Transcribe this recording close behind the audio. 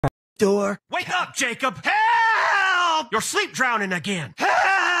door. Wake up, Jacob! Help! You're sleep drowning again.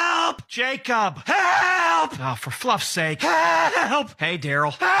 Help! Jacob! Help! Oh, for fluff's sake. Help! Hey,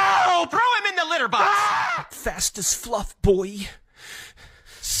 Daryl. Help! Throw him in the litter box! Fast as fluff, boy.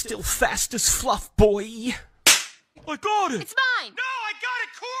 Still fast as fluff, boy. I got it! It's mine! No, I got it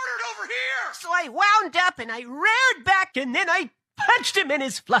cornered over here! So I wound up and I reared back and then I punched him in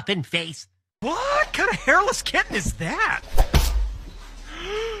his fluffin' face. What kind of hairless kitten is that?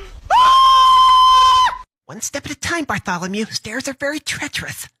 One step at a time, Bartholomew. Stairs are very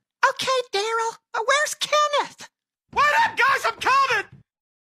treacherous. Okay, Daryl. Where's Kenneth? Wait up, guys! I'm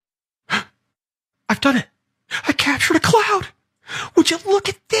coming! I've done it. I captured a cloud. Would you look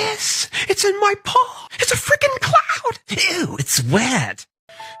at this? It's in my paw. It's a freaking cloud. Ew, it's wet.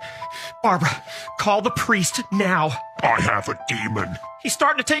 Barbara, call the priest now. I have a demon. He's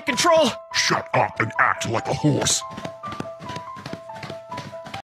starting to take control. Shut up and act like a horse.